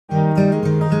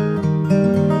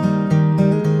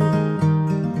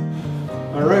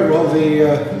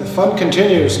fun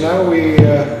continues. Now we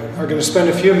are going to spend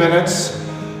a few minutes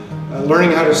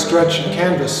learning how to stretch a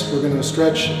canvas. We're going to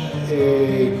stretch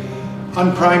a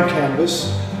unprimed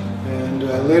canvas, and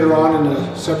later on in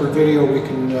a separate video we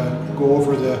can go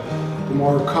over the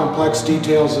more complex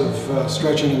details of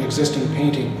stretching an existing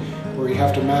painting, where you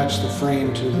have to match the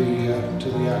frame to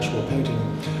the actual painting.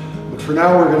 But for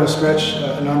now we're going to stretch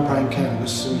an unprimed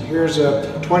canvas. And here's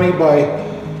a 20 by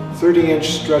 30-inch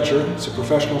stretcher. It's a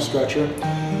professional stretcher.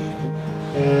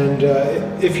 And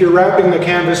if you're wrapping the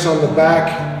canvas on the back,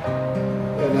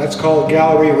 and that's called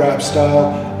gallery wrap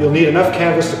style, you'll need enough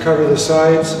canvas to cover the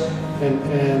sides and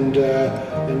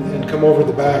come over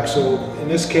the back. So in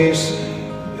this case,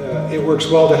 it works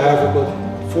well to have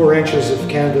about 4 inches of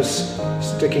canvas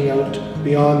sticking out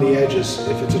beyond the edges.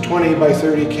 If it's a 20 by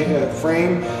 30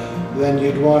 frame, then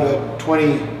you'd want a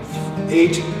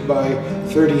 28 by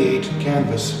 38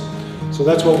 canvas. So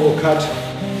that's what we'll cut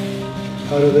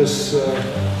out of this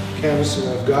canvas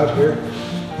that I've got here.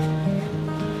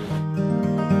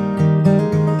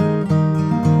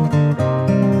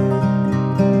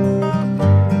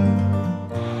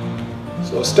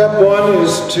 So step one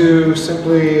is to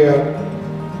simply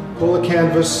pull the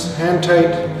canvas hand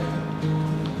tight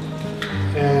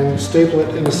and staple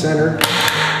it in the center.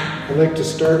 I like to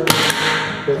start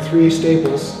with 3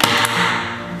 staples.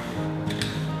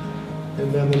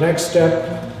 And then the next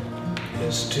step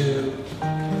is to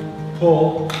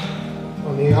pull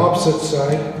on the opposite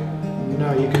side.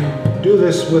 Now you can do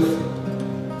this with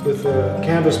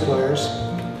canvas pliers.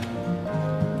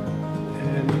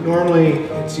 And normally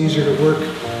it's easier to work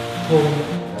pulling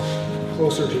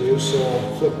closer to you, so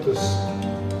I'll flip this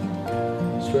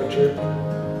stretcher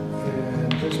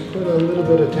and just put a little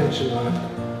bit of tension on it.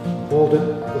 Hold it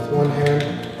with one hand.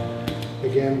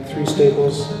 Again, 3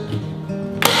 staples.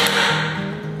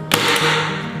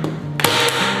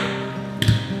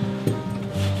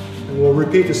 And we'll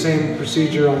repeat the same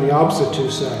procedure on the opposite 2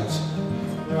 sides.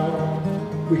 Now,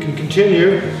 we can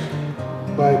continue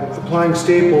by applying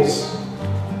staples,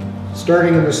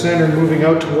 starting in the center and moving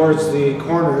out towards the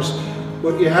corners.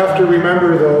 What you have to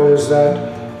remember though is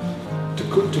that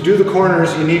to do the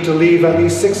corners you need to leave at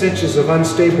least 6 inches of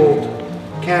unstapled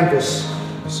canvas.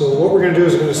 So what we're going to do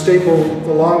is we're going to staple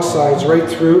the long sides right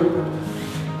through,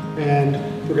 and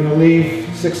we're going to leave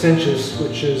 6 inches,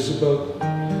 which is about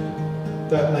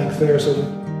that length there. So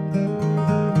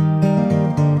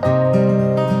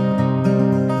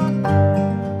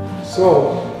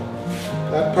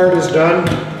that part is done.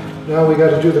 Now we got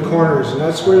to do the corners, and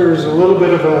that's where there's a little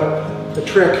bit of a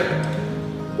trick,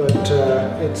 but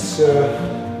it's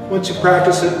once you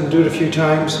practice it and do it a few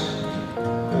times,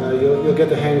 you'll get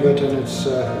the hang of it, and it's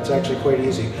actually quite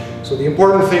easy. So the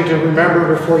important thing to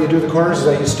remember before you do the corners is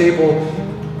that you staple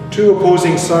 2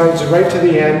 opposing sides right to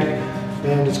the end,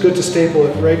 and it's good to staple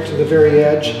it right to the very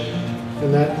edge,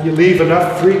 and that you leave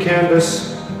enough free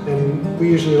canvas, and we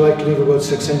usually like to leave about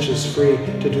 6 inches free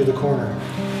to do the corner.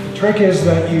 The trick is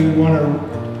that you want to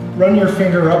run your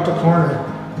finger up the corner,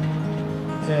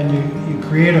 and you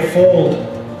create a fold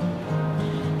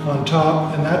on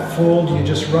top, and that fold you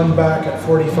just run back at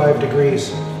 45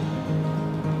 degrees.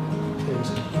 And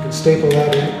you can staple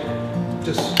that in,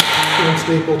 just one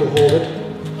staple to hold it.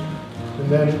 And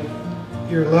then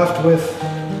you're left with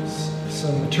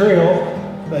some material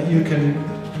that you can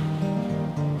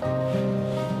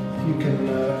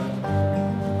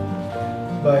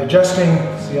by adjusting,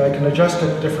 see, I can adjust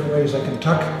it different ways. I can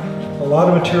tuck a lot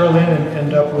of material in and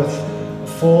end up with a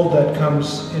fold that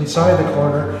comes inside the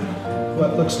corner.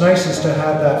 What looks nice is to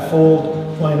have that fold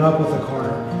line up with the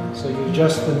corner. So you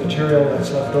adjust the material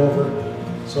that's left over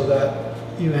so that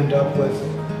you end up with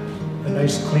a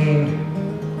nice clean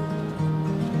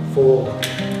fold.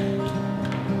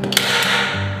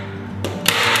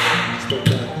 Just like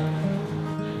that.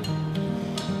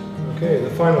 Okay,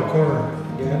 the final corner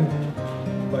again.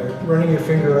 By running your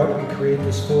finger up, you create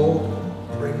this fold.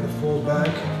 Bring the fold back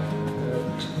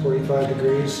at 45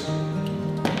 degrees.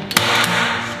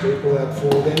 Staple that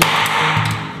fold in,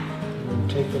 and then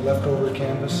take the leftover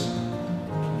canvas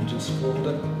and just fold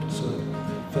it so it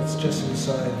fits just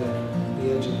inside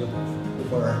the edge of the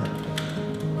bar.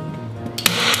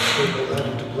 Staple that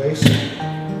into place.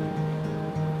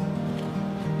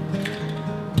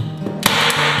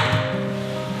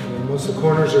 And then once the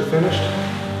corners are finished,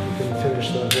 you can finish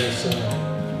the whole side.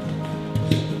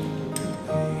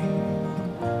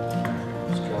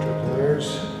 Stretcher pliers.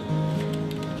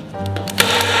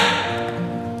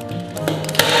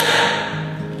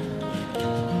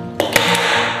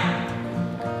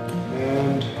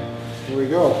 Here we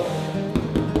go.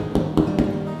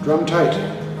 Drum tight.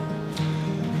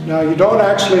 Now you don't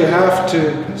actually have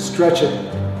to stretch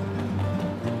it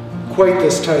quite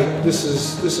this tight. This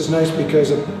is nice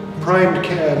because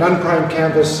an unprimed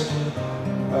canvas,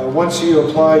 once you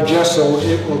apply gesso,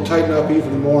 it will tighten up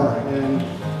even more. And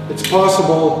it's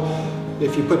possible,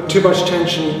 if you put too much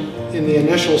tension in the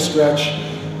initial stretch,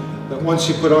 that once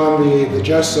you put on the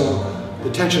gesso, the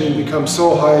tension becomes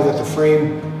so high that the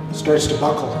frame starts to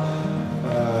buckle.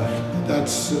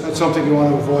 That's something you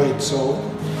want to avoid. So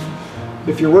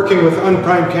if you're working with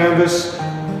unprimed canvas,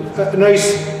 a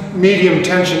nice medium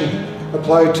tension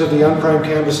applied to the unprimed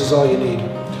canvas is all you need.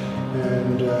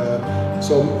 And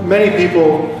so many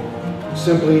people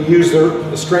simply use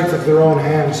the strength of their own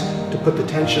hands to put the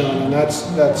tension on, and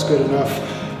that's good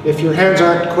enough. If your hands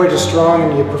aren't quite as strong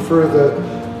and you prefer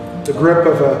the grip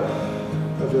of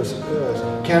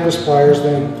canvas pliers,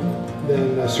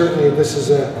 then certainly this is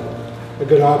a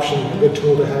good option, a good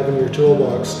tool to have in your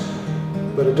toolbox.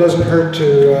 But it doesn't hurt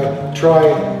to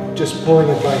try just pulling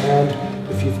it by hand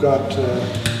if you've got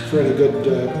fairly good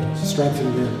strength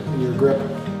in your grip.